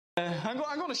I'm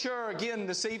going to share again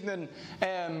this evening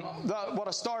what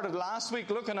I started last week,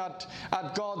 looking at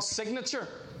God's signature.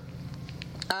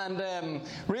 And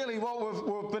really what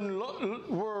we've been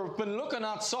looking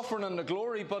at suffering and the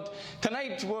glory. But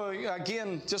tonight,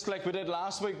 again, just like we did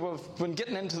last week, we've been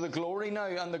getting into the glory now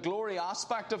and the glory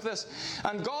aspect of this.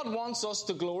 And God wants us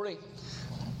to glory.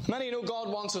 Many know God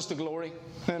wants us to glory.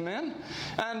 Amen.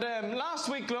 And last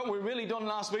week, what we really done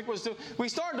last week was we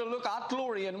started to look at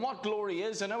glory and what glory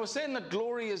is. And I was saying that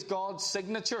glory is God's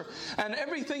signature. And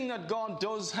everything that God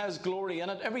does has glory in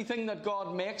it. Everything that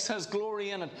God makes has glory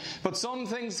in it. But some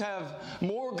things have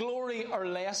more glory or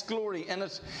less glory in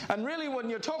it. And really, when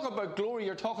you talk about glory,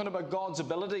 you're talking about God's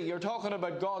ability. You're talking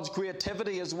about God's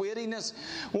creativity, His weightiness.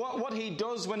 What He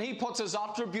does when He puts His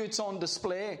attributes on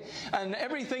display. And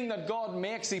everything that God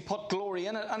makes, He put glory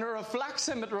in it. And it reflects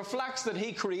Him. It reflects that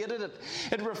He created it.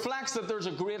 It reflects that there's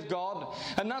a great God.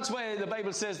 And that's why the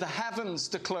Bible says the heavens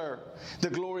declare the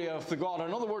glory of the God.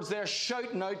 In other words, they're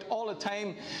shouting out all the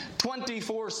time,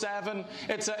 24/7.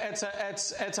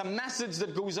 It's a message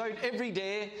that goes out every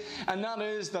day. And that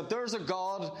is that there's a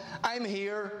God. I'm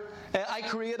here. I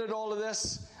created all of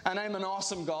this. And I'm an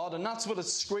awesome God. And that's what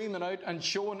it's screaming out and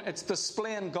showing. It's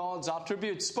displaying God's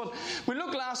attributes. But we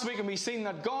looked last week and we seen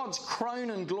that God's crown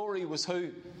and glory was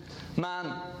who?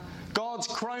 Man. God's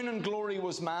crown and glory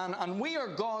was man. And we are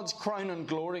God's crown and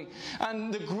glory.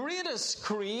 And the greatest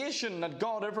creation that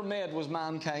God ever made was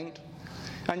mankind.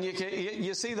 And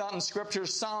you see that in Scripture.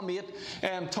 Psalm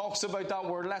 8 talks about that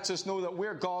word, lets us know that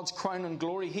we're God's crown and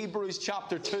glory. Hebrews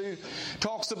chapter 2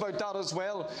 talks about that as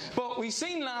well. But we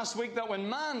seen last week that when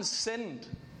man sinned,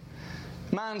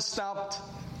 man stopped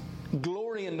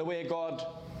glorying the way God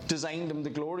designed him to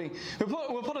glory.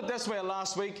 We'll put it this way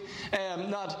last week,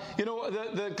 that, you know,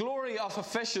 the glory of a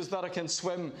fish is that it can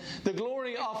swim. The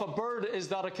glory of a bird is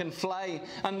that it can fly.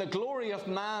 And the glory of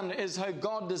man is how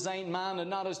God designed man,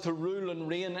 and that is to rule and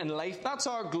reign in life. That's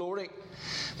our glory.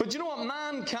 But you know what?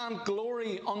 Man can't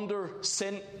glory under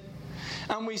sin.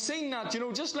 And we've seen that, you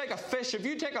know, just like a fish, if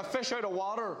you take a fish out of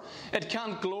water, it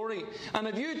can't glory. And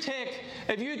if you take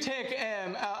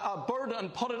a bird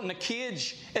and put it in a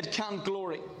cage, it can't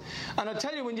glory. And I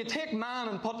tell you, when you take man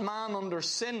and put man under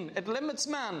sin, it limits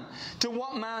man to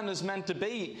what man is meant to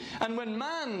be. And when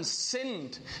man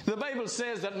sinned, the Bible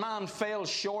says that man fell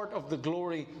short of the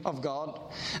glory of God.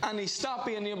 And he stopped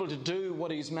being able to do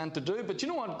what he's meant to do. But you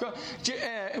know what?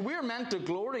 We're meant to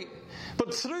glory.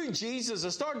 But through Jesus, I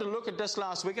started to look at this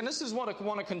last week, and this is what I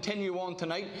want to continue on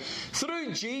tonight.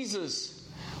 Through Jesus,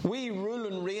 we rule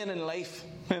and reign in life.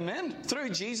 Amen. Through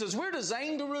Jesus, we're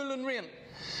designed to rule and reign.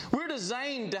 We're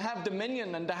designed to have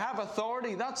dominion and to have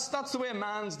authority. That's the way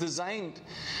man's designed.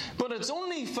 But it's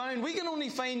only found, we can only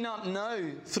find that now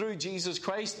through Jesus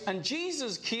Christ. And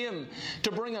Jesus came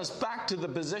to bring us back to the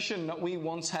position that we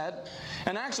once had.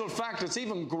 In actual fact, it's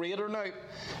even greater now.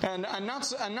 And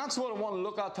that's what I want to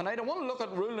look at tonight. I want to look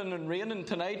at ruling and reigning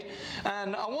tonight.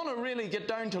 And I want to really get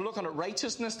down to looking at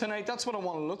righteousness tonight. That's what I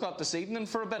want to look at this evening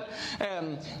for a bit.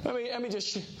 Let me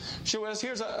just show us.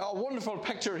 Here's a wonderful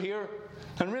picture here.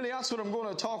 And really that's what I'm going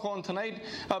to talk on tonight,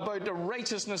 about the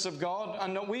righteousness of God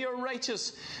and that we are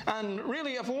righteous. And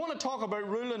really, if we want to talk about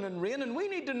ruling and reigning, we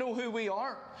need to know who we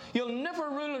are. You'll never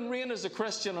rule and reign as a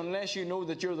Christian unless you know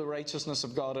that you're the righteousness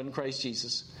of God in Christ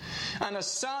Jesus. And it's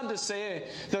sad to say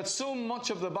that so much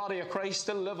of the body of Christ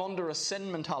still live under a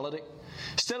sin mentality.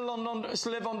 Still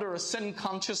live under a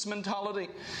sin-conscious mentality.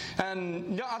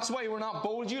 And that's why we're not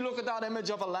bold. You look at that image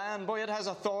of a lion, boy, it has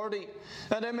authority.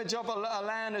 That image of a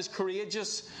lion is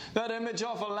courageous. That image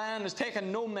of a lion is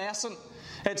taking no messing.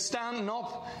 It's standing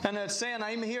up and it's saying,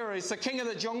 I'm here. It's the king of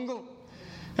the jungle.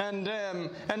 And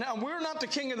we're not the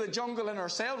king of the jungle in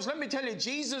ourselves. Let me tell you,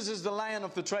 Jesus is the Lion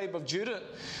of the tribe of Judah.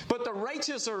 But the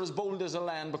righteous are as bold as a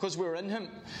lion because we're in Him.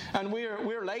 And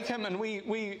we're like Him, and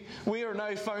we are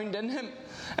now found in Him.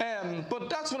 But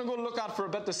that's what I'm going to look at for a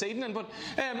bit this evening. But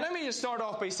let me just start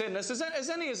off by saying this. Has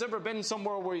any has ever been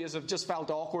somewhere where you have just felt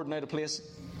awkward and out of place?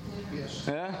 Yes.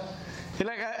 Yeah?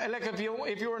 Like if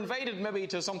you're invited maybe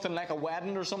to something like a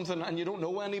wedding or something and you don't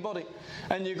know anybody,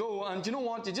 and you go, and you know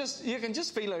what, you can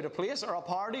just feel out of place, or a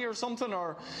party or something,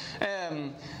 or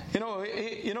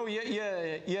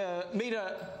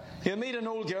you meet an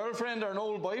old girlfriend or an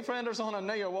old boyfriend or something, and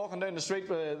now you're walking down the street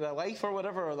with the wife or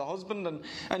whatever, or the husband,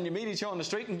 and you meet each other on the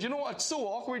street, and you know what, it's so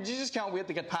awkward, you just can't wait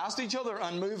to get past each other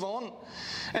and move on.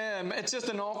 It's just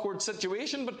an awkward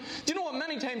situation. But do you know what,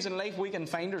 many times in life we can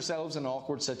find ourselves in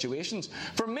awkward situations.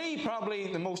 For me,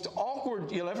 probably the most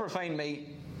awkward you'll ever find me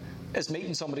is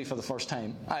meeting somebody for the first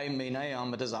time. I mean, I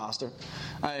am a disaster.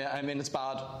 I mean, it's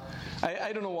bad.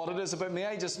 I don't know what it is about me.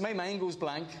 My mind goes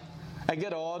blank. I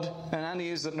get odd, and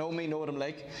any of you that know me know what I'm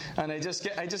like. And I just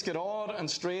get odd and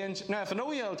strange. Now, if I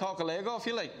know you, I'll talk a leg off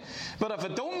you, like. But if I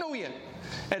don't know you,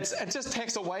 it just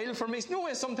takes a while for me. You know,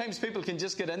 sometimes people can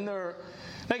just get in there.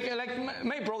 Like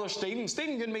my brother Stephen.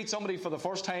 Stephen can meet somebody for the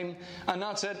first time, and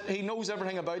that's it. He knows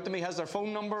everything about them. He has their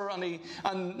phone number, and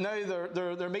now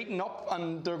they're meeting up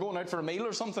and they're going out for a meal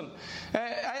or something.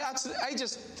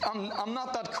 I'm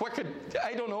not that quick.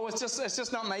 I don't know. It's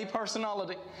just not my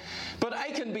personality. But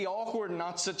I can be awkward in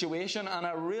that situation, and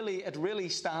it really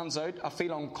stands out. I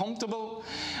feel uncomfortable.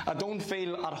 I don't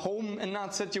feel at home in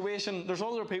that situation. There's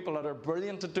other people that are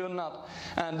brilliant at doing that,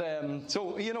 and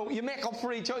so you make up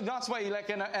for each other. That's why, like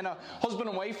in a husband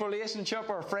and wife relationship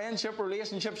or a friendship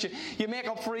relationships, you make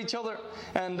up for each other.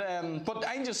 And but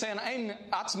I'm just saying,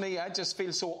 that's me. I just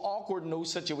feel so awkward in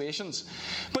those situations.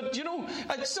 But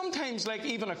sometimes, like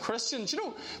even a Christian,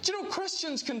 do you know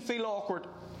Christians can feel awkward.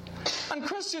 And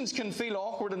Christians can feel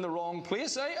awkward in the wrong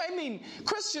place. I mean,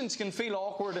 Christians can feel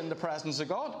awkward in the presence of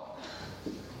God.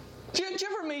 Do you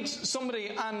ever meet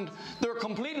somebody and they're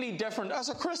completely different as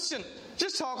a Christian?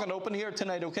 Just talking open here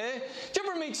tonight, okay? Do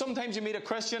you ever sometimes you meet a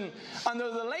Christian and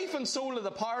they're the life and soul of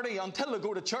the party until they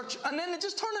go to church, and then they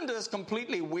just turn into this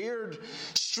completely weird,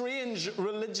 strange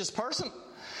religious person.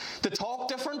 They talk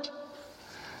different.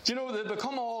 They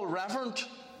become all reverent.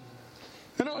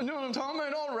 You know what I'm talking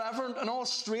about? All reverent and all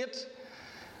straight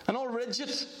and all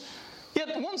rigid.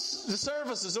 Yet once the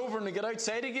service is over and they get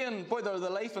outside again, boy, they're the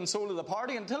life and soul of the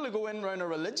party until they go in around a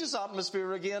religious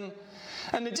atmosphere again.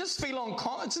 And they just feel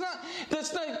uncomfortable.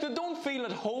 They don't feel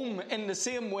at home in the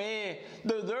same way.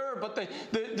 They're there, but they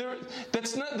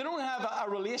don't have a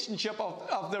relationship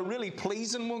of they're really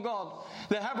pleasing with God.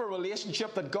 They have a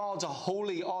relationship that God's a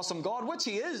holy, awesome God, which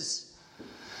He is.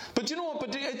 But you know what?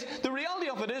 But the reality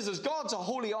of it is God's a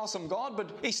holy, awesome God,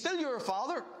 but He's still your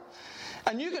Father.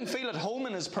 And you can feel at home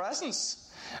in His presence.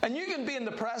 And you can be in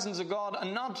the presence of God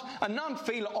and not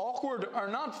feel awkward, or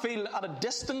not feel at a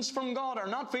distance from God, or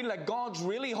not feel like God's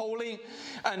really holy.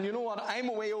 And you know what? I'm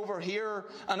away over here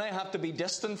and I have to be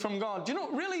distant from God.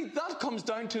 Really, that comes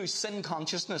down to sin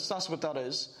consciousness. That's what that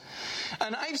is.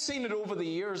 And I've seen it over the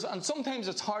years, and sometimes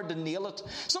it's hard to nail it.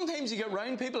 Sometimes you get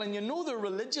around people and they're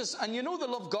religious, and they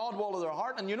love God with all of their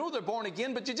heart, and they're born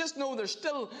again, but you just know there's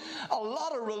still a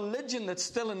lot of religion that's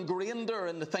still ingrained there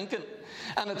in the thinking.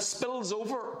 And it spills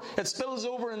over. It spills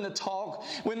over in the talk.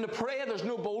 When they pray, there's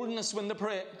no boldness when they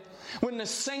pray. When they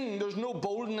sing, there's no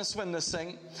boldness when they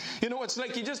sing. It's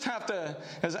like you just have to,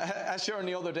 as I shared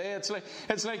the other day, it's like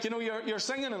you're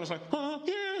singing and it's like,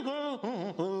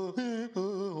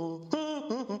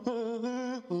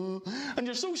 and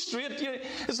you're so straight.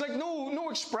 It's like no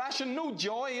expression, no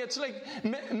joy. It's like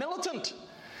militant.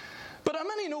 But how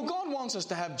many know God wants us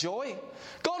to have joy?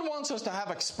 God wants us to have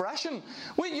expression.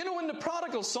 When the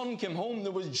prodigal son came home,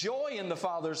 there was joy in the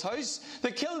father's house.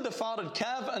 They killed the fatted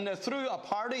calf and they threw a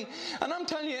party. And I'm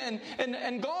telling you,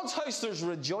 in God's house there's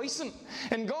rejoicing.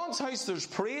 In God's house there's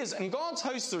praise. In God's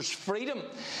house there's freedom.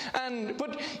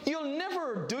 But you'll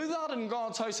never do that in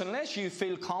God's house unless you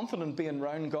feel confident being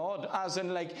around God. As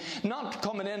in, like, not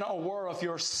coming in aware of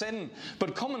your sin,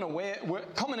 but coming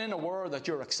in aware that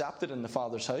you're accepted in the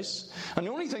Father's house. And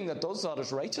the only thing that does that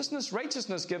is righteousness.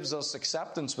 Righteousness gives us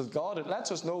acceptance with God. It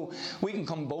lets us know we can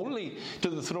come boldly to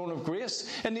the throne of grace.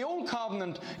 In the old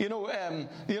covenant, you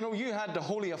had the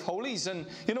Holy of Holies, and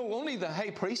only the high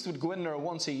priest would go in there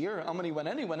once a year. And when he went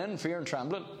in fear and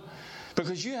trembling.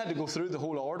 Because you had to go through the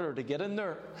whole order to get in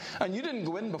there. And you didn't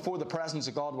go in before the presence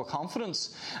of God with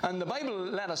confidence. And the Bible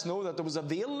let us know that there was a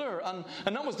veil there. And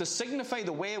that was to signify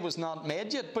the way was not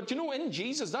made yet. But in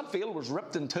Jesus, that veil was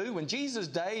ripped in two. When Jesus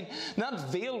died, that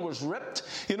veil was ripped,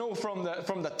 from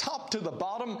the top to the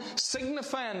bottom,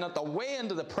 signifying that the way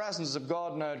into the presence of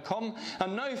God now had come.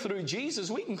 And now through Jesus,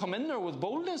 we can come in there with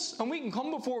boldness. And we can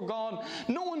come before God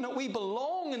knowing that we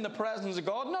belong in the presence of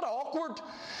God. Not awkward,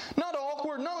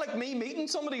 not like me meeting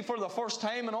somebody for the first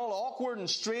time and all awkward and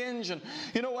strange and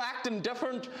acting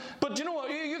different. But you know what?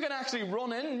 You can actually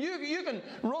run in. You can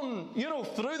run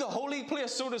through the holy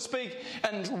place, so to speak,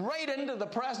 and right into the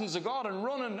presence of God, and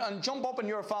run and jump up on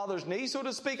your Father's knee, so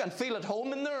to speak, and feel at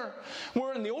home in there.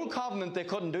 Where in the old covenant they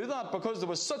couldn't do that because there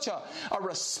was such a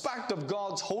respect of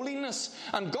God's holiness.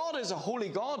 And God is a holy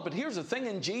God. But here's the thing: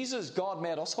 in Jesus, God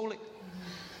made us holy.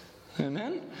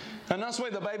 Amen. And that's why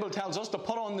the Bible tells us to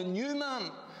put on the new man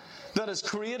that is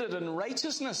created in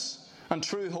righteousness and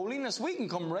true holiness, we can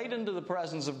come right into the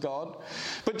presence of God.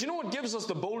 But you know what gives us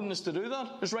the boldness to do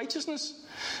that? Is righteousness.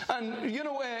 And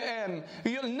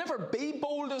you'll never be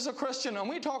bold as a Christian. And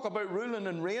we talk about ruling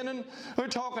and reigning. We're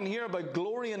talking here about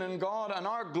glorying in God, and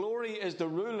our glory is to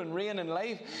rule and reign in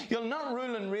life. You'll not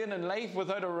rule and reign in life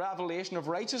without a revelation of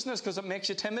righteousness, because it makes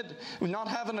you timid. Not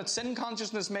having it, sin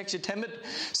consciousness makes you timid.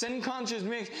 Sin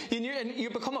consciousness makes you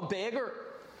become a beggar.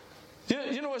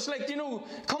 It's like,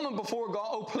 coming before God.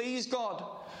 Oh, please, God.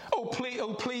 Oh,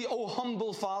 please, oh,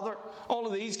 humble Father. All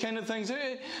of these kind of things.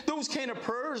 Those kind of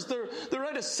prayers, they're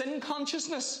out of sin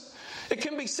consciousness. It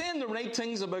can be saying the right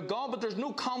things about God, but there's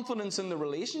no confidence in the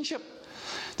relationship.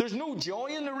 There's no joy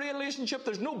in the relationship.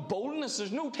 There's no boldness.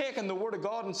 There's no taking the Word of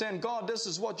God and saying, God, this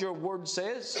is what your Word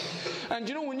says. And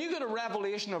when you get a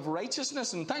revelation of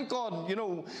righteousness, and thank God,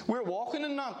 we're walking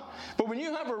in that. But when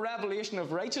you have a revelation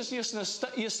of righteousness,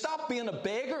 you stop being a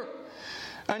beggar.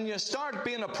 And you start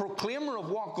being a proclaimer of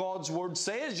what God's Word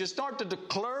says. You start to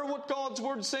declare what God's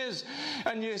Word says.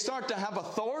 And you start to have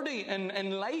authority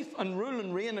in life and rule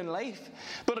and reign in life.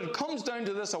 But it comes down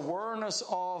to this awareness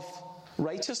of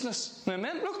righteousness.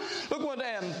 Amen. Look what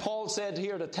Paul said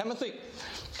here to Timothy.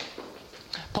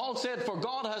 Paul said, for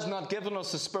God has not given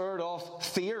us a spirit of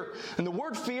fear. And the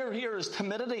word fear here is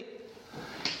timidity.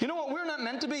 You know what? We're not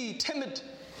meant to be timid.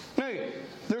 Now,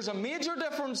 there's a major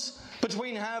difference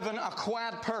between having a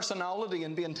quiet personality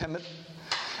and being timid.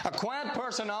 A quiet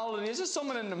personality is just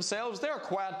someone in themselves. They're a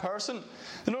quiet person.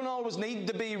 They don't always need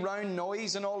to be round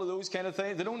noise and all of those kind of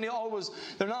things. They're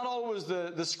not always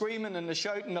the screaming and the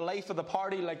shouting, the life of the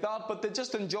party like that, but they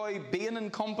just enjoy being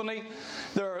in company.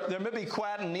 They're maybe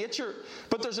quiet in nature.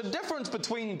 But there's a difference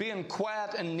between being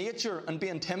quiet in nature and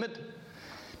being timid.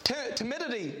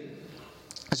 Timidity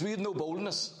is where you have no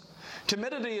boldness.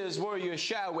 Timidity is where you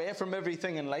shy away from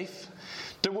everything in life.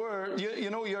 To where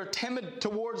you're timid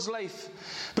towards life.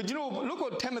 But look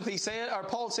what Timothy said, or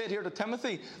Paul said here to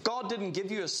Timothy. God didn't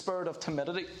give you a spirit of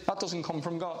timidity. That doesn't come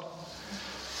from God.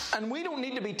 And we don't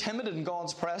need to be timid in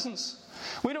God's presence.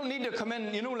 We don't need to come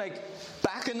in,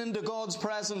 backing into God's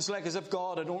presence like as if,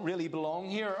 God, I don't really belong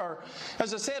here. Or,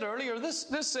 as I said earlier, this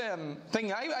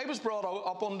thing, I was brought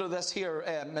up under this here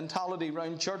mentality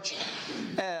around church.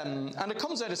 And it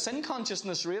comes out of sin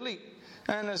consciousness, really.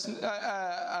 And it's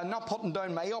not putting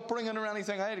down my upbringing or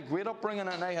anything. I had a great upbringing,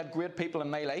 and I had great people in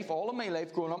my life, all of my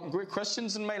life growing up, and great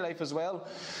Christians in my life as well,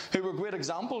 who were great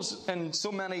examples in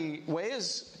so many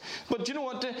ways. But you know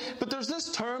what? But there's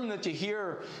this term that you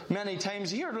hear many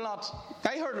times. You hear it a lot.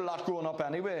 I heard a lot growing up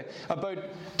anyway about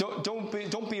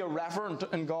don't be irreverent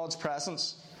in God's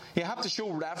presence. You have to show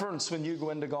reverence when you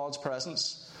go into God's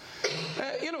presence.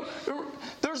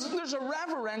 There's a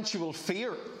reverential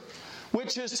fear,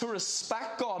 which is to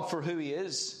respect God for who He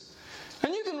is.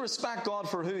 And you can respect God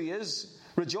for who He is,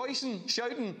 rejoicing,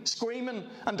 shouting, screaming,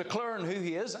 and declaring who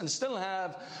He is, and still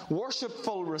have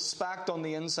worshipful respect on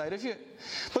the inside of you.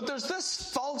 But there's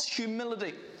this false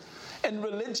humility in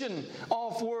religion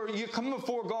of where you come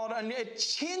before God and it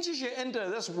changes you into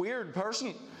this weird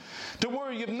person, to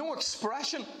where you have no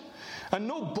expression and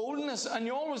no boldness, and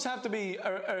you always have to be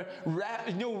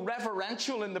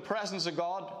reverential in the presence of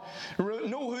God.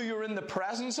 Know who you're in the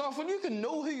presence of, and you can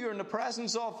know who you're in the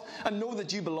presence of and know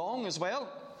that you belong as well.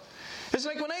 It's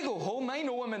like when I go home, I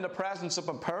know I'm in the presence of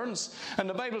my parents, and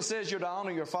the Bible says you're to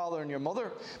honour your father and your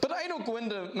mother. But I don't go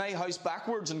into my house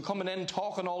backwards and coming in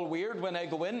talking all weird when I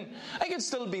go in. I can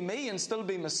still be me and still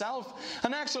be myself.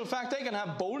 In actual fact, I can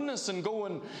have boldness and go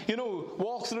and,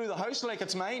 walk through the house like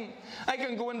it's mine. I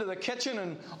can go into the kitchen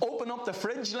and open up the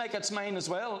fridge like it's mine as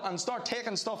well and start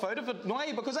taking stuff out of it.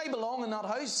 Why? Because I belong in that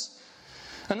house.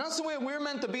 And that's the way we're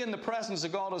meant to be in the presence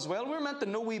of God as well. We're meant to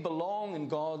know we belong in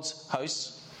God's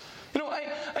house.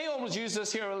 I always use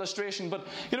this here illustration, but,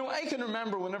 I can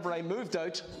remember whenever I moved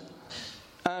out,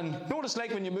 and notice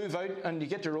like when you move out and you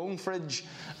get your own fridge,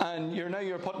 and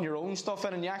you're putting your own stuff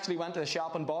in, and you actually went to the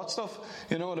shop and bought stuff,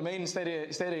 you know what I mean, instead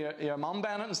of your mum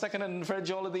buying it and sticking it in the fridge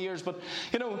all of the years. But,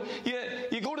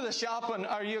 you go to the shop,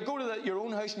 or you go to your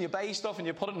own house and you buy stuff and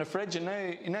you put it in the fridge, and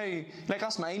now like,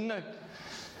 that's mine now.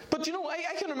 But,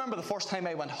 I can remember the first time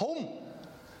I went home,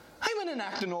 I went in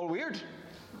acting all weird.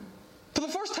 For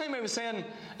the first time I was saying,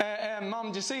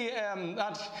 Mum, do you see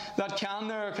that can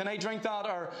there? Can I drink that?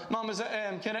 Or, Mum,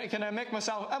 can I make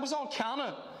myself... I was all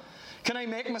canna. Can I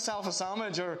make myself a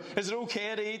sandwich? Or is it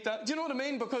okay to eat that? Do you know what I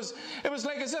mean? Because it was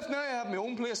like as if now I have my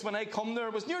own place when I come there.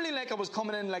 It was nearly like I was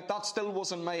coming in like that still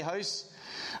wasn't my house.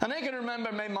 And I can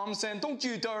remember my mum saying, don't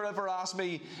you dare ever ask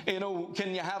me,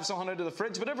 can you have something out of the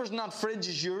fridge? Whatever's in that fridge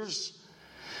is yours.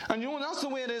 And that's the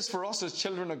way it is for us as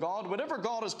children of God. Whatever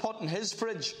God has put in His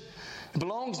fridge It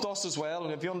belongs to us as well.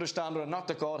 And if you understand it, not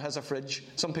that God has a fridge.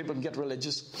 Some people can get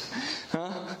religious.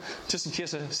 Just in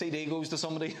case a CD goes to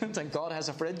somebody and think God has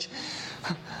a fridge.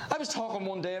 I was talking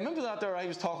one day. Remember that there? I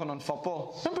was talking on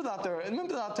football. Remember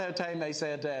that time I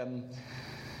said,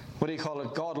 what do you call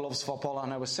it? God loves football.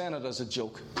 And I was saying it as a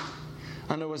joke.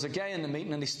 And there was a guy in the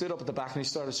meeting, and he stood up at the back and he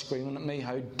started screaming at me,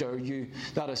 "How dare you?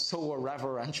 That is so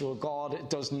irreverential. God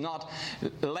does not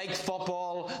like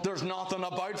football. There's nothing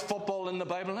about football in the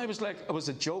Bible." And I was like, it was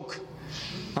a joke.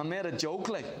 I made a joke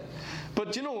like.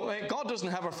 But you know, God doesn't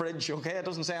have a fridge, okay? It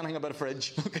doesn't say anything about a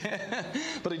fridge, okay?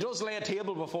 But he does lay a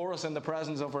table before us in the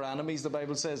presence of our enemies, the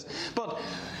Bible says. But,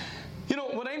 you know,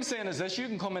 what I'm saying is this: you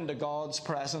can come into God's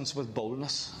presence with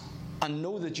boldness and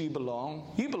know that you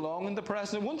belong. You belong in the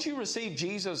presence. Once you receive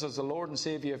Jesus as the Lord and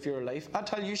Saviour of your life, I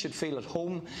tell you, you should feel at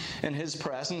home in His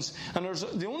presence. And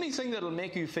the only thing that will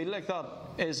make you feel like that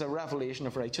is a revelation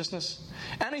of righteousness.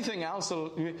 Anything else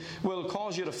will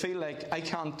cause you to feel like, I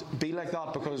can't be like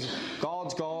that because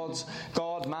God's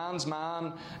God, man's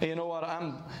man. You know what?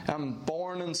 I'm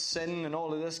born in sin and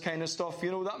all of this kind of stuff. You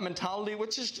know, that mentality,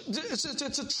 which is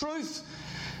it's a truth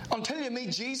until you meet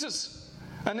Jesus.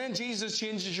 And then Jesus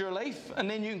changes your life, and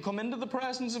then you can come into the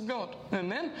presence of God.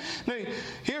 Amen? Now,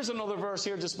 here's another verse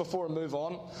here just before we move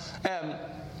on.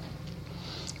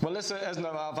 Well, this isn't,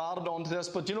 I've added on to this,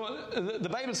 but you know, the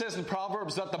Bible says in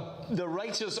Proverbs that the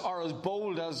righteous are as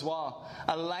bold as what?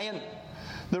 A lion.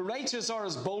 The righteous are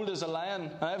as bold as a lion.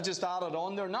 I've just added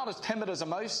on, they're not as timid as a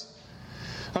mouse.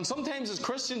 And sometimes as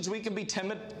Christians we can be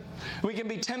timid. We can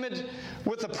be timid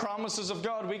with the promises of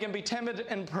God. We can be timid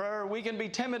in prayer. We can be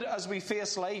timid as we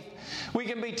face life. We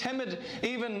can be timid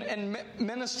even in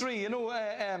ministry.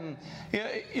 Even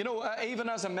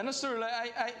as a minister,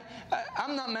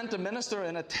 I'm not meant to minister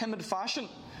in a timid fashion.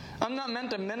 I'm not meant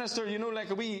to minister,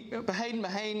 like we hiding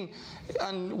behind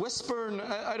and whispering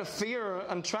out of fear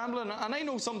and trembling. And I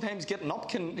know sometimes getting up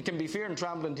can be fear and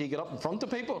trembling till you get up in front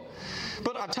of people.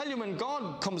 But I tell you, when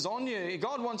God comes on you,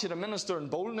 God wants you to minister in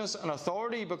boldness and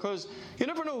authority, because you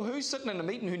never know who's sitting in a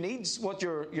meeting who needs what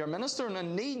you're ministering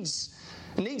and needs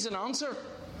an answer.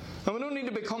 And we don't need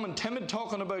to be becoming timid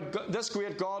talking about this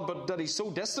great God, but that He's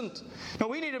so distant. No,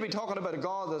 we need to be talking about a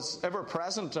God that's ever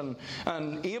present and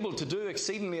able to do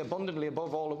exceedingly abundantly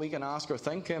above all that we can ask or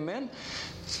think. Amen?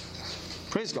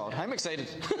 Praise God. I'm excited.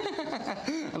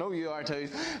 I know you are too.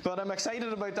 But I'm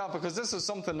excited about that because this is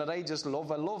something that I just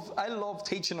love. I love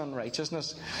teaching on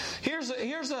righteousness. Here's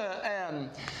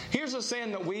a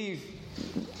saying that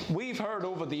we've heard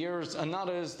over the years, and that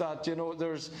is that,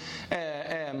 there's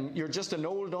you're just an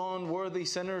old unworthy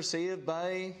sinner saved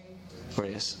by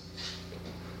grace.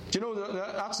 Do you know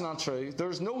that's not true?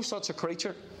 There's no such a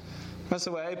creature. That's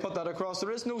the way I put that across.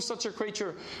 There is no such a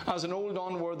creature as an old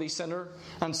unworthy sinner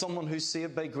and someone who's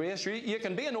saved by grace. You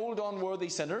can be an old unworthy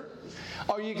sinner,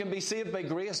 or you can be saved by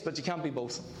grace, but you can't be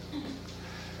both.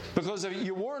 Because if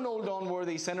you were an old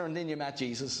unworthy sinner and then you met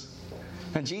Jesus,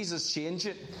 and Jesus changed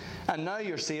it, and now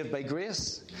you're saved by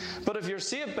grace. But if you're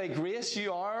saved by grace,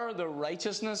 you are the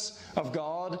righteousness of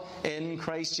God in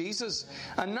Christ Jesus.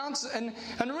 And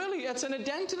really, it's an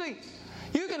identity.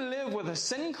 You can live with a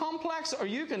sin complex, or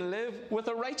you can live with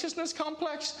a righteousness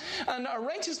complex. And a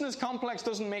righteousness complex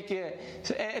doesn't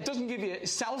give you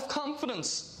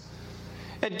self-confidence.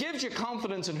 It gives you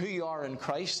confidence in who you are in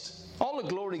Christ. All the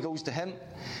glory goes to Him.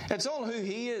 It's all who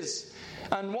He is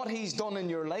and what He's done in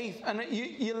your life. And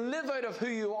you live out of who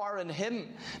you are in Him,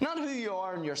 not who you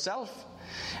are in yourself.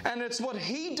 And it's what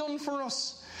He done for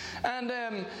us. And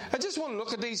I just want to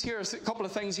look at these here, a couple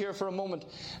of things here for a moment,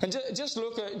 and just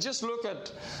look at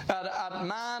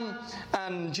man,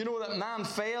 and that man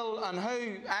fell, and how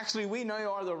actually we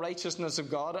now are the righteousness of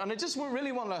God. And I just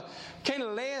really want to kind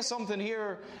of lay something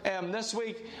here this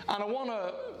week, and I want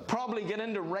to probably get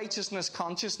into righteousness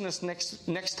consciousness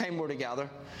next time we're together.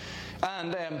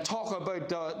 And talk about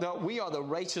that we are the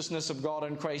righteousness of God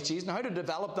in Christ Jesus, and how to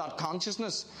develop that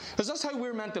consciousness. Because that's how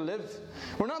we're meant to live.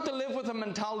 We're not to live with a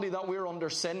mentality that we're under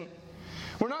sin.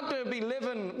 We're not to be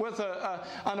living with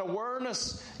an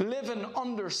awareness, living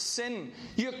under sin.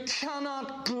 You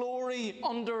cannot glory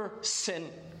under sin.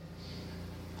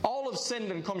 All have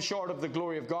sinned and come short of the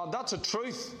glory of God. That's a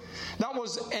truth. That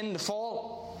was in the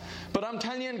fall. But I'm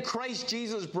telling you, in Christ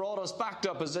Jesus brought us back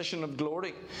to a position of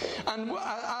glory. And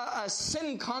a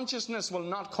sin consciousness will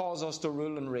not cause us to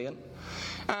rule and reign.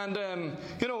 And,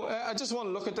 I just want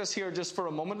to look at this here just for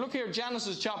a moment. Look here,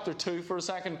 Genesis chapter 2 for a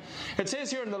second. It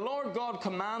says here, "And the Lord God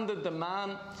commanded the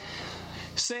man,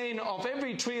 saying, of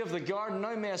every tree of the garden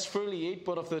thou mayest freely eat,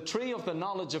 but of the tree of the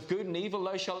knowledge of good and evil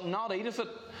thou shalt not eat of it.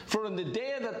 For in the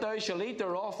day that thou shalt eat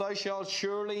thereof, thou shalt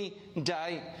surely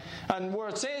die. And where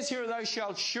it says here, thou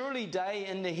shalt surely die,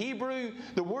 in the Hebrew,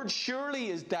 the word surely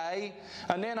is die,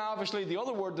 and then obviously the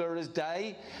other word there is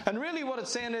die. And really what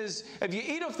it's saying is, if you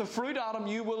eat of the fruit, Adam,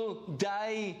 you will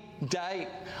die.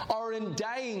 Or in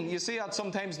dying, you see that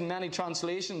sometimes in many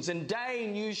translations, in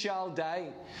dying you shall die.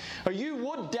 Or you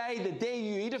would die the day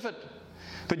you eat of it.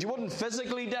 But you wouldn't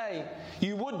physically die.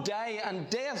 You would die, and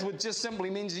death would just simply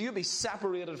means you'd be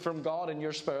separated from God in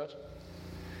your spirit.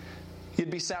 You'd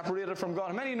be separated from God.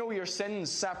 How many know your sins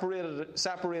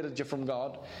separated you from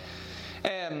God?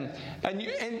 And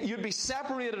you'd be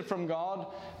separated from God.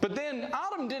 But then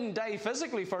Adam didn't die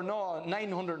physically for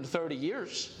 930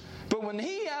 years. But when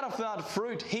he ate of that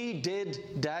fruit, he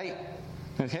did die.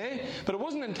 Okay? But it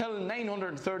wasn't until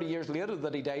 930 years later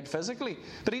that he died physically.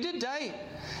 But he did die.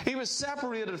 He was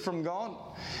separated from God.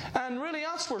 And really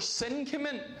that's where sin came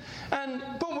in.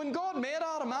 But when God made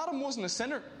Adam, Adam wasn't a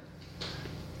sinner.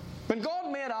 When God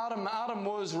made Adam, Adam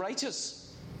was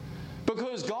righteous.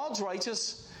 Because God's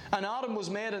righteous, and Adam was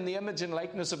made in the image and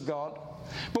likeness of God.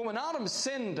 But when Adam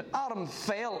sinned, Adam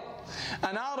fell.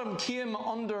 And Adam came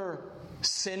under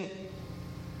sin.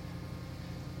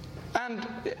 And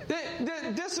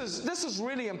this is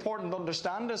really important to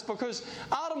understand this, because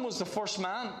Adam was the first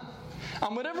man.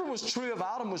 And whatever was true of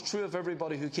Adam was true of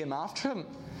everybody who came after him.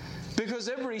 Because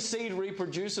every seed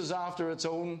reproduces after its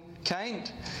own kind.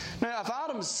 Now, if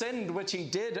Adam sinned, which he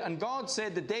did, and God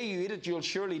said, the day you eat it, you'll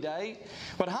surely die.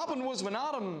 What happened was when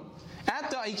Adam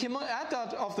ate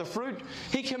that of the fruit,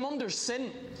 he came under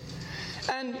sin.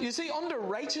 And you see, under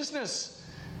righteousness,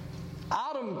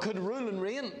 Adam could rule and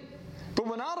reign. But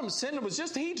when Adam sinned, it was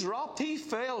just he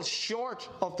fell short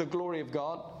of the glory of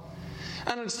God.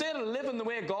 And instead of living the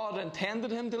way God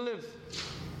intended him to live,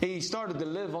 he started to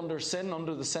live under sin,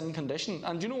 under the sin condition.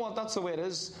 And you know what? That's the way it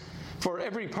is for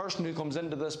every person who comes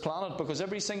into this planet, because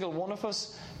every single one of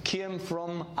us came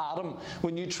from Adam.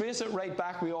 When you trace it right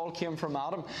back, we all came from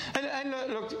Adam. And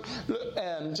look,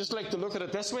 just like to look at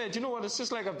it this way. Do you know what? It's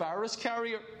just like a virus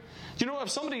carrier. Do you know, if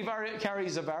somebody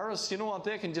carries a virus, you know what?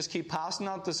 They can just keep passing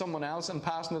that to someone else and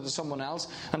passing it to someone else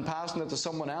and passing it to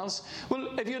someone else.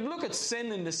 Well, if you look at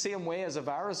sin in the same way as a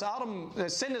virus,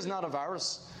 sin is not a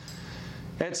virus.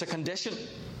 It's a condition.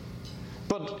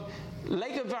 But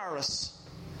like a virus,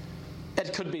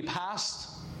 it could be passed.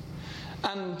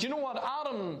 And do you know what?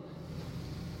 Adam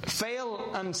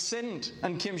fell and sinned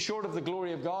and came short of the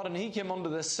glory of God, and he came under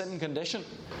this sin condition.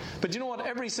 But you know what?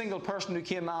 Every single person who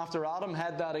came after Adam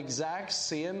had that exact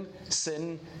same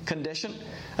sin condition.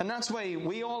 And that's why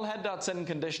we all had that sin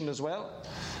condition as well.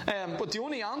 But the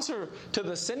only answer to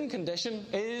the sin condition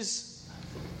is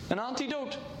an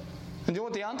antidote. And you know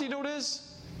what the antidote is?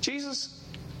 Jesus.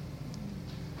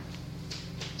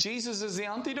 Jesus is the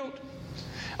antidote.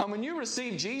 And when you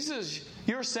receive Jesus,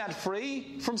 you're set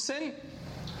free from sin.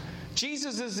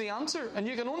 Jesus is the answer, and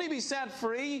you can only be set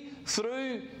free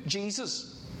through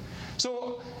Jesus.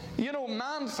 So, you know,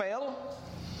 man fell,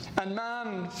 and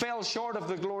man fell short of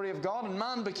the glory of God, and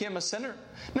man became a sinner.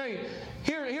 Now,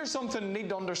 here's something you need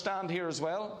to understand here as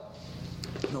well.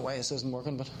 No way this isn't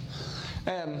working, but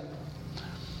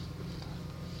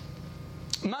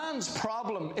man's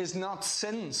problem is not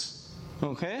sins,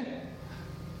 okay?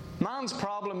 Man's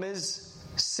problem is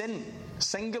sin,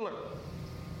 singular.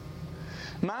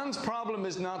 Man's problem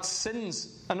is not sins.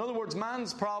 In other words,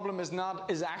 man's problem is not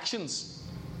his actions.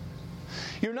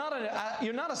 You're not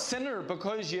a sinner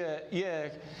because you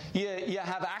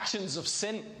have actions of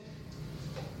sin.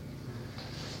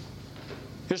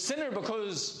 You're a sinner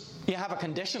because you have a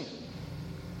condition.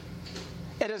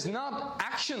 It is not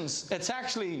actions, it's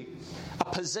actually a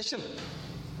position.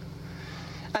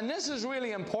 And this is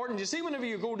really important. You see, whenever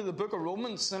you go to the book of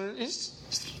Romans, and just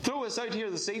throw this out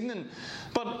here this evening,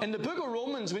 but in the book of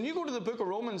Romans, when you go to the book of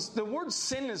Romans, the word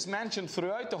sin is mentioned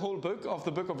throughout the whole book of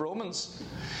the book of Romans.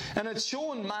 And it's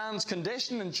showing man's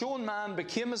condition and showing man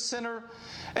became a sinner,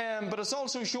 but it's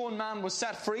also showing man was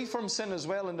set free from sin as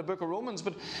well in the book of Romans.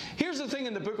 But here's the thing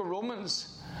in the book of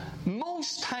Romans.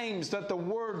 Most times that the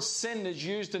word sin is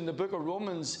used in the book of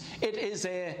Romans, it is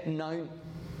a noun.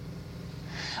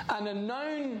 And a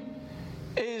noun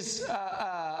is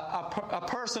a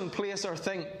person, place, or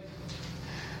thing.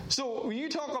 So when you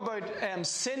talk about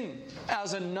sin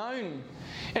as a noun,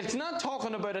 it's not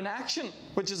talking about an action,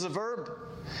 which is a verb.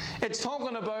 It's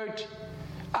talking about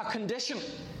a condition.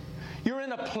 You're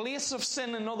in a place of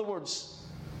sin, in other words.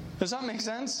 Does that make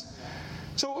sense?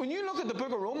 So when you look at the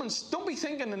book of Romans, don't be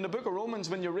thinking in the book of Romans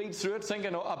when you read through it,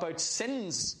 thinking about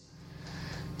sins.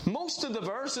 Most of the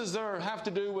verses there have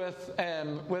to do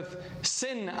with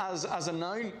sin as a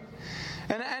noun.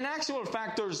 And in actual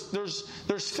fact, there's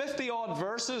 50-odd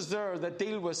verses there that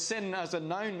deal with sin as a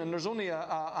noun, and there's only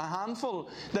a handful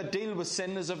that deal with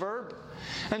sin as a verb.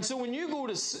 And so when you go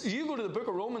to the book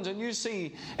of Romans and you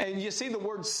see the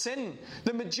word sin,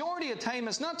 the majority of time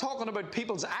it's not talking about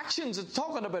people's actions, it's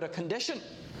talking about a condition.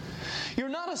 You're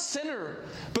not a sinner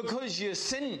because you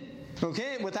sin,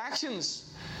 okay, with actions.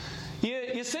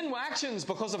 You sin with actions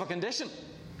because of a condition.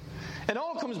 It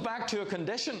all comes back to a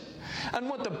condition. And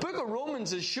what the book of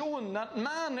Romans is showing, that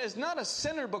man is not a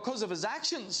sinner because of his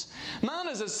actions. Man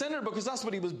is a sinner because that's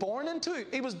what he was born into.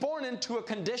 He was born into a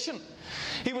condition.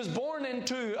 He was born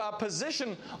into a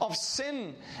position of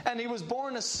sin. And he was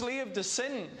born a slave to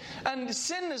sin. And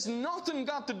sin has nothing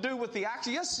got to do with the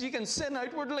action. Yes, you can sin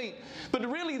outwardly. But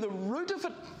really the root of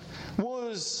it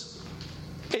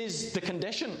is the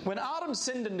condition. When Adam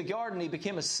sinned in the garden, he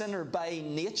became a sinner by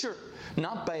nature,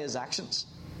 not by his actions.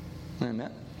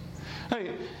 Amen. Now,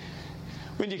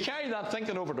 when you carry that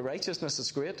thinking over to righteousness,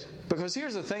 it's great. Because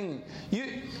here's the thing.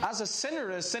 You, as a sinner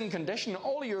in a sin condition,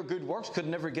 all of your good works could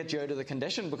never get you out of the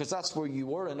condition, because that's where you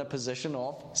were, in a position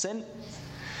of sin.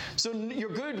 So your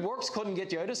good works couldn't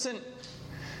get you out of sin.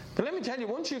 But let me tell you,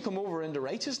 once you come over into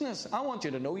righteousness, I want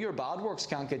you to know your bad works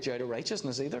can't get you out of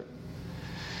righteousness either.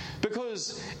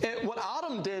 Because what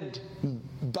Adam did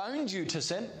bound you to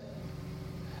sin.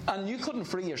 And you couldn't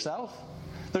free yourself.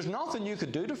 There's nothing you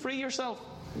could do to free yourself.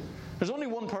 There's only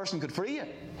one person could free you.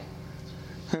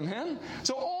 Amen?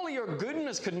 So all of your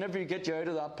goodness could never get you out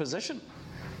of that position.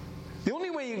 The only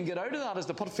way you can get out of that is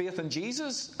to put faith in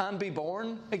Jesus and be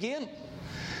born again.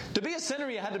 To be a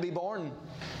sinner, you had to be born.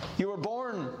 You were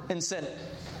born in sin.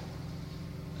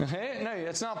 Okay? Now,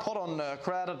 it's not put on the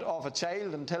credit of a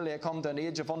child until they come to an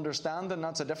age of understanding.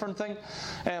 That's a different thing.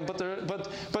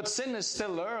 But sin is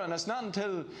still there, and it's not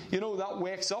until that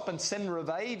wakes up and sin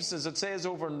revives, as it says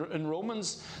over in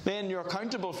Romans, then you're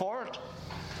accountable for it.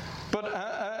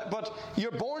 But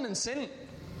you're born in sin.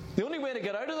 The only way to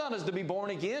get out of that is to be born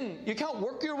again. You can't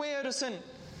work your way out of sin.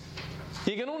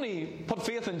 You can only put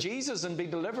faith in Jesus and be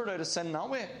delivered out of sin that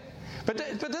way. But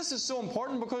this is so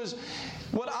important, because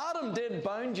what Adam did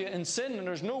bound you in sin, and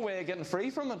there's no way of getting free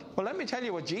from it. Well, let me tell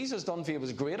you, what Jesus done for you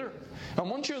was greater. And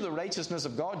once you're the righteousness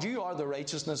of God, you are the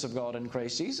righteousness of God in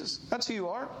Christ Jesus. That's who you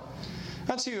are.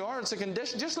 That's who you are. It's a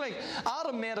condition. Just like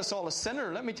Adam made us all a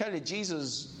sinner, let me tell you,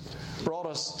 Jesus brought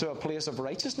us to a place of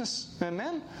righteousness.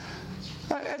 Amen?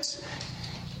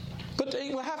 But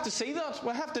we have to see that.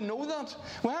 We have to know that.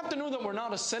 We have to know that we're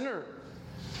not a sinner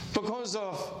because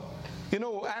of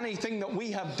anything that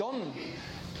we have done.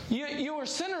 You were a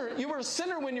sinner. You were a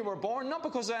sinner when you were born, not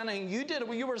because of anything you did.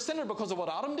 You were a sinner because of what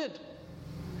Adam did.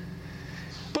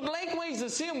 But likewise, the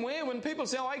same way, when people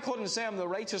say, I couldn't say I'm the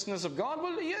righteousness of God,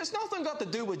 well, it's nothing got to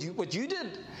do with what you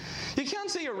did. You can't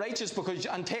say you're righteous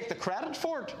and take the credit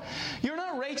for it. You're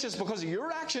not righteous because of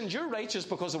your actions. You're righteous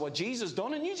because of what Jesus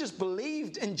done, and you just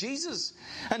believed in Jesus,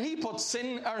 and He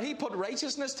put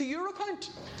righteousness to your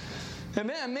account.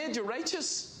 Amen. And made you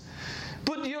righteous.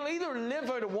 But you'll either live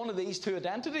out of one of these two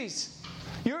identities.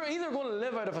 You're either going to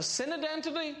live out of a sin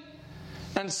identity,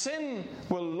 and sin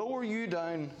will lower you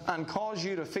down and cause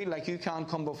you to feel like you can't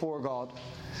come before God.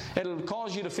 It'll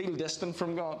cause you to feel distant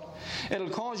from God. It'll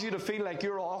cause you to feel like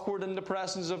you're awkward in the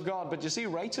presence of God. But you see,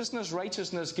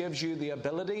 righteousness gives you the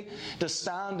ability to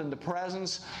stand in the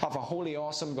presence of a holy,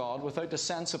 awesome God without the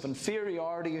sense of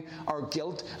inferiority or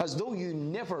guilt, as though you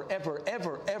never, ever,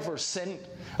 ever, ever sinned.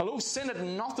 Although sin had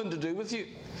nothing to do with you.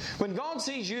 When God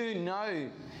sees you now,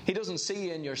 He doesn't see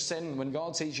you in your sin. When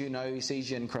God sees you now, He sees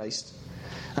you in Christ.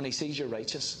 And He sees you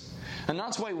righteous. And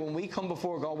that's why when we come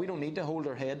before God, we don't need to hold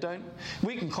our head down.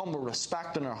 We can come with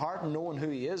respect in our heart and knowing who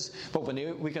He is. But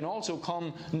we can also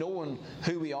come knowing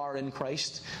who we are in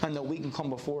Christ, and that we can come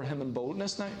before Him in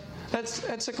boldness now.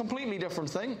 It's a completely different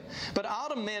thing. But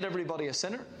Adam made everybody a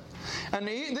sinner. And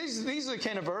these are the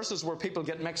kind of verses where people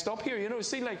get mixed up here.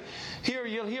 See, like here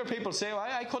you'll hear people say,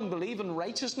 I couldn't believe in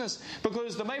righteousness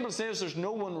because the Bible says there's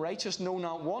no one righteous, no,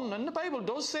 not one. And the Bible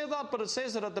does say that, but it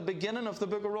says it at the beginning of the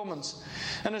book of Romans.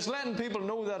 And it's letting people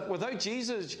know that without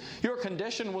Jesus, your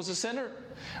condition was a sinner.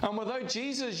 And without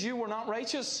Jesus, you were not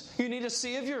righteous. You need a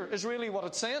Savior, is really what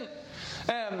it's saying.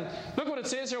 Look what it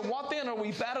says here. What then? Are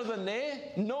we better than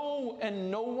they? No, in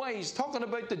no wise. Talking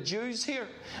about the Jews here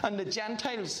and the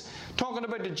Gentiles. Talking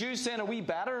about the Jews saying, are we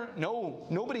better? No,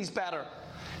 nobody's better.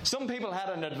 Some people had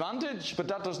an advantage, but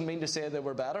that doesn't mean to say they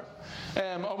were better.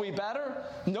 Are we better?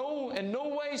 No, in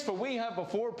no ways, for we have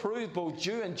before proved both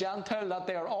Jew and Gentile that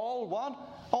they are all what?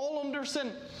 All under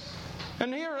sin.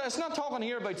 And here, it's not talking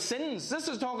here about sins. This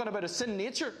is talking about a sin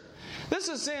nature. This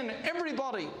is saying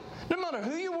everybody, didn't matter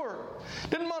who you were,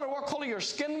 didn't matter what colour your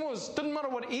skin was, didn't matter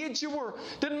what age you were,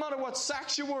 didn't matter what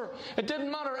sex you were, it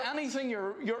didn't matter anything,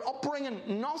 your upbringing,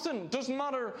 nothing. Doesn't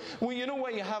matter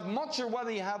whether you have much or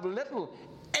whether you have little.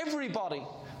 Everybody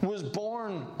was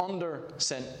born under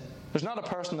sin. There's not a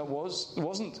person that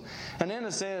wasn't. And then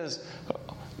it says,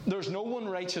 there's no one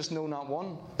righteous, no, not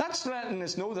one. That's letting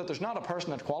us know that there's not a person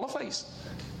that qualifies.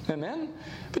 Amen?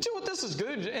 But you know what? This is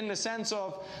good in the sense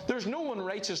of there's no one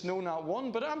righteous, no, not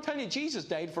one. But I'm telling you, Jesus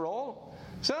died for all.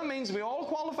 So that means we all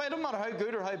qualify. It doesn't matter how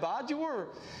good or how bad you were.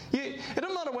 It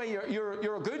doesn't matter whether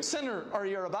you're a good sinner or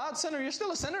you're a bad sinner. You're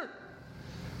still a sinner.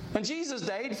 And Jesus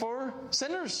died for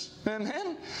sinners.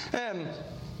 Amen?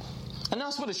 And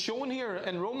that's what it's showing here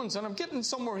in Romans. And I'm getting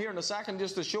somewhere here in a second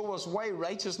just to show us why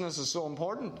righteousness is so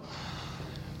important.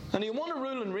 And you want to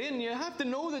rule and reign, you have to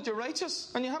know that you're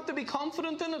righteous. And you have to be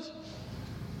confident in it.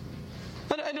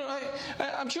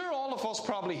 I'm sure all of us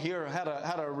probably here had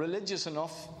a religious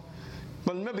enough.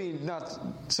 Well, maybe not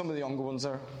some of the younger ones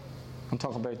there. I'm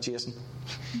talking about Jason,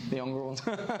 the younger ones.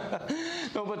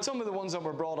 No, but some of the ones that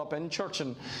were brought up in church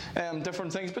and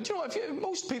different things. But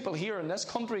most people here in this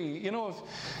country, if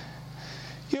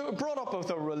you're brought up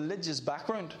with a religious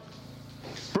background,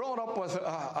 brought up with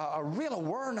a real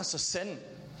awareness of sin.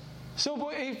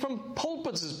 So from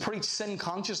pulpits is preached sin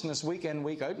consciousness week in,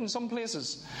 week out in some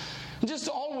places. Just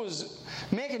always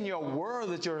making you aware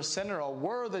that you're a sinner,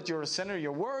 aware that you're a sinner,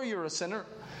 you're aware you're a sinner.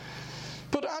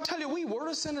 But I'll tell you, we were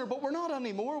a sinner, but we're not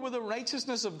anymore with the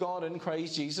righteousness of God in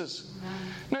Christ Jesus.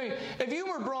 Now, if you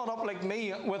were brought up like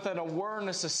me with an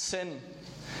awareness of sin,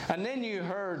 and then you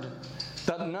heard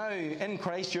that now in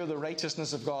Christ you're the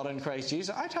righteousness of God in Christ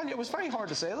Jesus, I tell you, it was very hard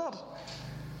to say that.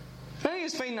 I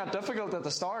used to find that difficult at the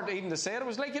start, even to say it. It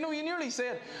was like, you nearly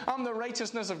said, I'm the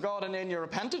righteousness of God, and then you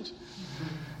repented.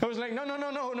 It was like, no,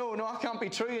 that can't be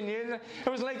true. And it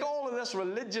was like all of this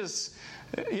religious,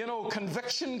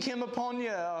 conviction came upon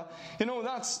you.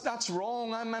 That's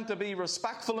wrong. I'm meant to be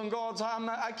respectful in God's.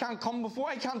 I can't come before.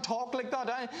 I can't talk like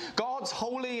that. God's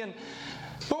holy,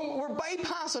 but we're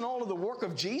bypassing all of the work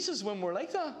of Jesus when we're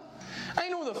like that. I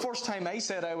know the first time I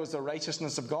said I was the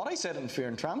righteousness of God, I said it in fear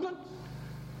and trembling.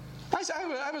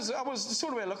 I was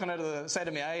sort of looking out of the side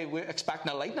of my eye, expecting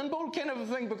a lightning bolt kind of a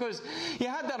thing, because you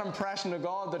had that impression of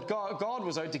God that God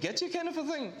was out to get you kind of a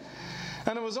thing.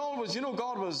 And it was always,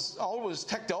 God was always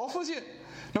ticked off with you.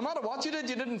 No matter what you did,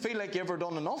 you didn't feel like you ever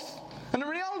done enough. And the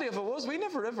reality of it was, we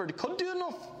never ever could do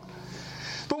enough.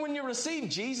 But when you receive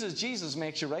Jesus, Jesus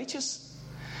makes you righteous.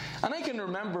 And I can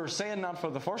remember saying that for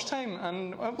the first time,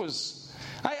 and it was...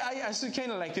 I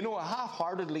kind of like, I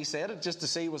half-heartedly said it just to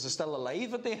see was I still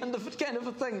alive at the end of it kind of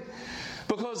a thing,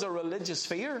 because of religious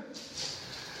fear.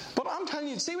 But I'm telling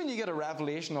you, see, when you get a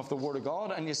revelation of the Word of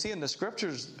God and you see in the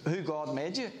Scriptures who God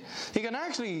made you, you can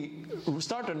actually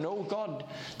start to know God,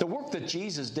 the work that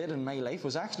Jesus did in my life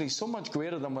was actually so much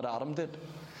greater than what Adam did.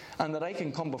 And that I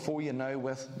can come before you now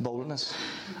with boldness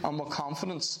and with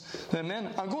confidence.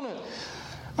 Amen. I'm going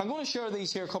to share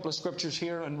these here, a couple of scriptures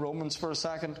here in Romans for a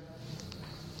second.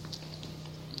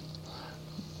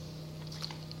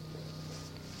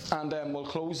 And we'll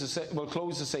close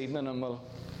this evening,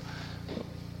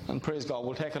 and praise God,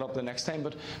 we'll take it up the next time.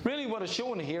 But really, what it's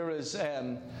showing here is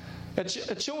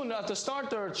it's showing at the start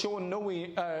there. It's showing now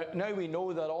we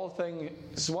know that all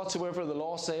things whatsoever the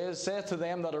law says to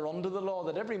them that are under the law,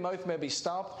 that every mouth may be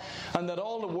stopped, and that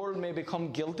all the world may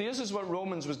become guilty. This is what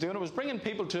Romans was doing. It was bringing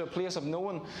people to a place of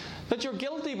knowing that you're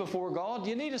guilty before God.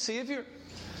 You need a Saviour.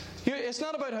 It's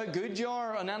not about how good you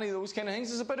are and any of those kind of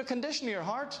things. It's about a condition of your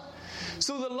heart.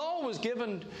 So the law was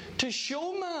given to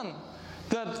show man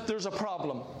that there's a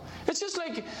problem. It's just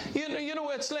like,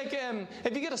 it's like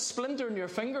if you get a splinter in your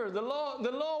finger, the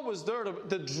law was there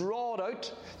to draw it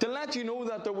out, to let you know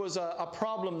that there was a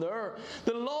problem there.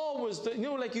 The law was,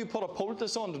 like you put a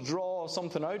poultice on to draw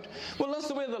something out. Well, that's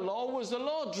the way the law was. The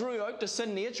law drew out the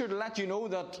sin nature to let you know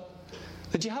that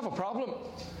you have a problem.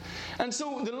 And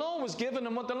so the law was given,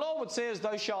 and what the law would say is,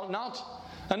 thou shalt not.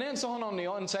 And then someone on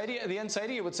the inside of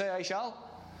you would say, I shall.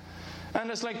 And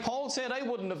it's like Paul said, I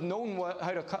wouldn't have known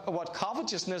what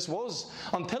covetousness was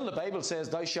until the Bible says,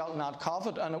 thou shalt not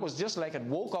covet. And it was just like it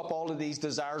woke up all of these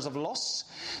desires of lusts.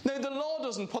 Now, the law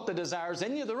doesn't put the desires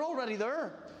in you. They're already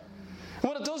there.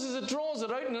 What it does is it draws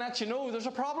it out and lets you know there's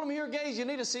a problem here, guys. You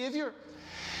need a Saviour.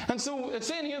 And so it's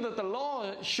saying here that the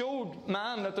law showed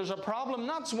man that there's a problem.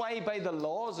 That's why by the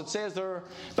laws, it says there,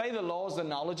 by the laws, the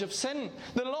knowledge of sin.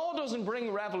 The law doesn't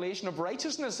bring revelation of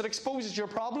righteousness. It exposes your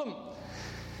problem.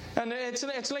 And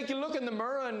it's like you look in the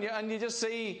mirror and you just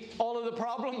see all of the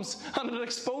problems, and it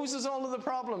exposes all of the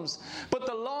problems. But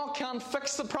the law can't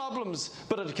fix the problems,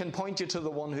 but it can point you to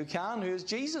the one who can, who is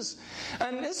Jesus.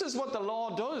 And this is what the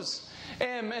law does.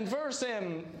 In verse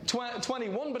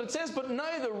 21, but it says, but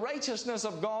now the righteousness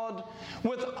of God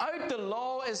without the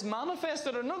law is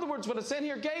manifested. In other words, what it's saying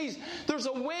here, guys, there's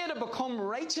a way to become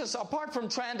righteous apart from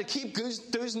trying to keep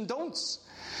do's and don'ts.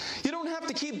 You don't have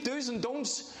to keep do's and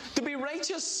don'ts to be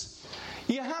righteous.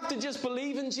 You have to just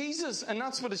believe in Jesus, and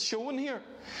that's what it's showing here.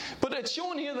 But it's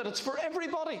showing here that it's for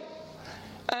everybody.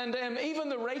 And even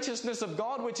the righteousness of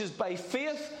God, which is by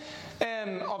faith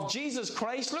of Jesus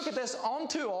Christ, look at this,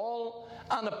 unto all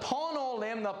and upon all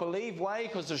them that believe. Why?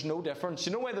 Because there's no difference.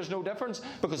 You know why there's no difference?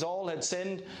 Because all had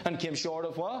sinned and came short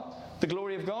of what? The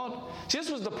glory of God. See,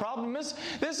 this was the problem.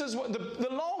 This is what the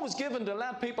law was given to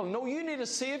let people know you need a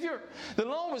Savior. The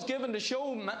law was given to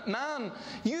show man,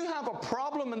 you have a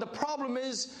problem, and the problem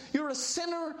is you're a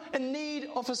sinner in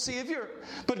need of a Savior.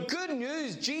 But good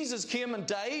news, Jesus came and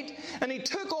died, and He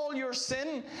took all your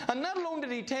sin, and not alone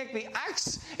did He take the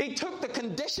acts, He took the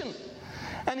condition,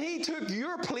 and He took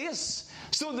your place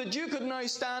so that you could now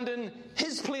stand in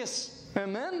His place.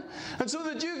 Amen? And so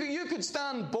that you could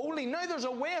stand boldly. Now there's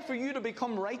a way for you to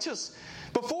become righteous.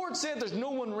 Before it said there's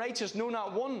no one righteous, no,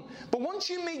 not one. But once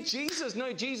you meet Jesus,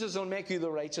 now Jesus will make you the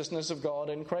righteousness of God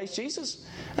in Christ Jesus.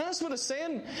 And that's what it's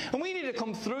saying. And we need to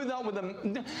come through that with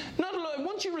Him.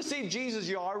 Once you receive Jesus,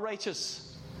 you are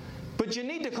righteous. But you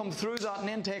need to come through that and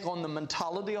then take on the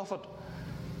mentality of it.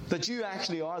 That you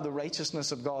actually are the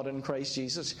righteousness of God in Christ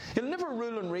Jesus. You'll never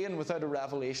rule and reign without a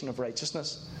revelation of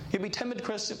righteousness. You'll be a timid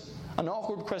Christian, an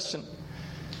awkward Christian,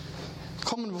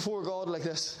 coming before God like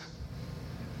this,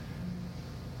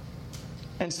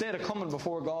 instead of coming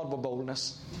before God with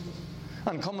boldness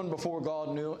and coming before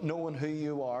God knowing who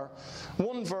you are.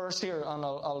 One verse here, and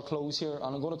I'll close here, and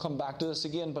I'm going to come back to this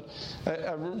again, but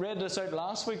I read this out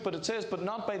last week, but it says, but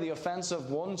not by the offense of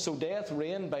one, so death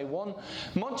reigned by one.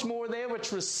 Much more they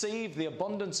which receive the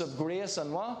abundance of grace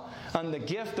and what? And the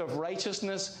gift of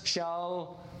righteousness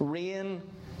shall reign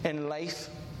in life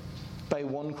by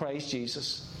one Christ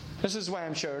Jesus. This is why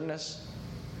I'm sharing this.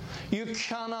 You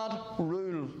cannot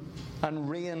rule and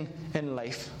reign in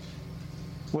life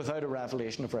without a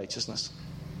revelation of righteousness.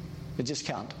 It just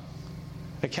can't.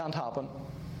 It can't happen.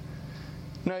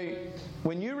 Now,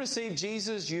 when you receive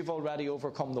Jesus, you've already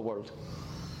overcome the world.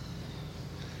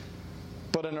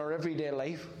 But in our everyday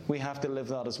life, we have to live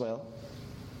that as well.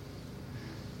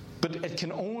 But it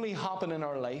can only happen in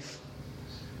our life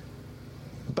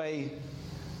by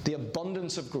the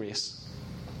abundance of grace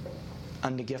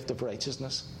and the gift of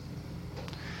righteousness.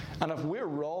 And if we're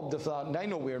robbed of that, and I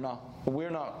know we're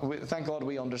not, thank God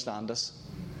we understand this.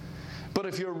 But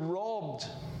if you're robbed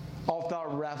of that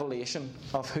revelation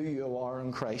of who you are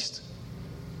in Christ,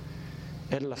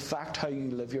 it'll affect how you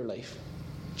live your life.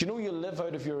 Do you know you live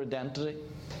out of your identity? Do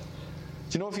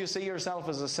you know if you see yourself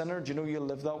as a sinner, do you know you'll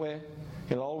live that way?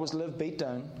 You'll always live beat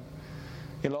down.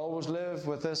 You'll always live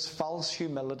with this false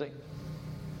humility.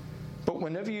 But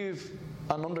whenever you've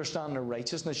an understanding of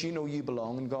righteousness, you know you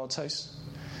belong in God's house.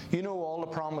 You know all the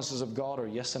promises of God are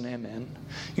yes and amen.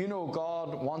 You know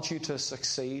God wants you to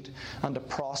succeed and to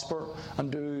prosper and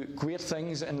do great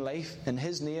things in life in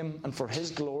His name and for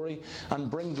His glory and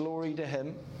bring glory to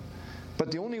Him.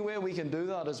 But the only way we can do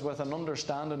that is with an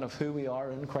understanding of who we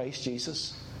are in Christ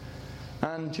Jesus.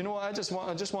 And you know, I just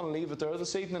want to leave it there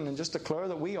this evening and just declare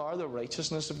that we are the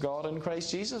righteousness of God in Christ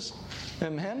Jesus.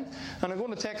 Amen. And I'm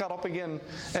going to take that up again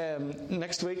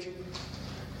next week.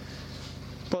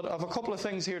 But I have a couple of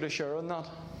things here to share on that.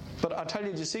 But I tell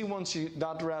you see, once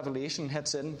that revelation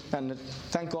hits in, and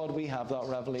thank God we have that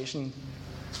revelation,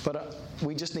 but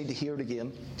we just need to hear it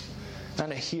again,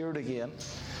 and hear it again,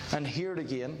 and hear it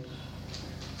again.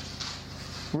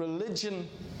 Religion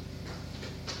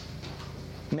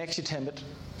makes you timid.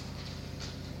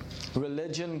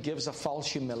 Religion gives a false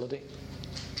humility.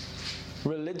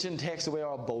 Religion takes away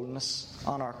our boldness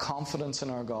and our confidence in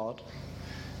our God,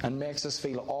 and makes us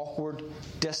feel awkward,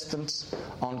 distant,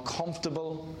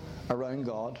 uncomfortable around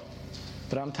God.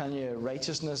 But I'm telling you,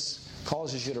 righteousness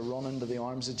causes you to run into the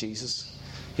arms of Jesus.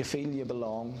 You feel you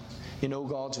belong. You know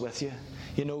God's with you.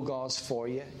 You know God's for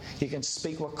you. You can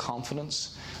speak with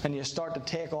confidence. And you start to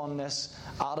take on this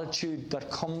attitude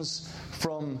that comes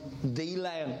from the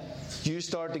Lion. You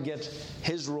start to get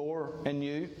His roar in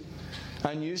you.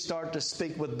 And you start to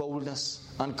speak with boldness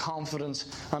and confidence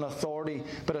and authority.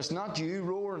 But it's not you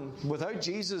roaring. Without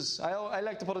Jesus, I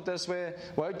like to put it this way,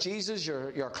 without Jesus,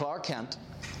 you're Clark Kent.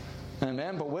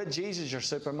 Amen. But with Jesus, you're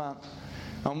Superman.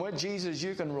 And with Jesus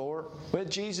you can roar. With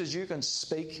Jesus you can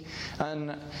speak.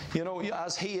 And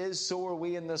as He is, so are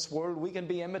we in this world. We can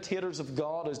be imitators of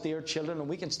God as dear children, and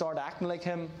we can start acting like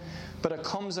Him. But it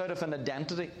comes out of an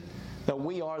identity that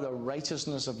we are the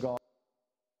righteousness of God.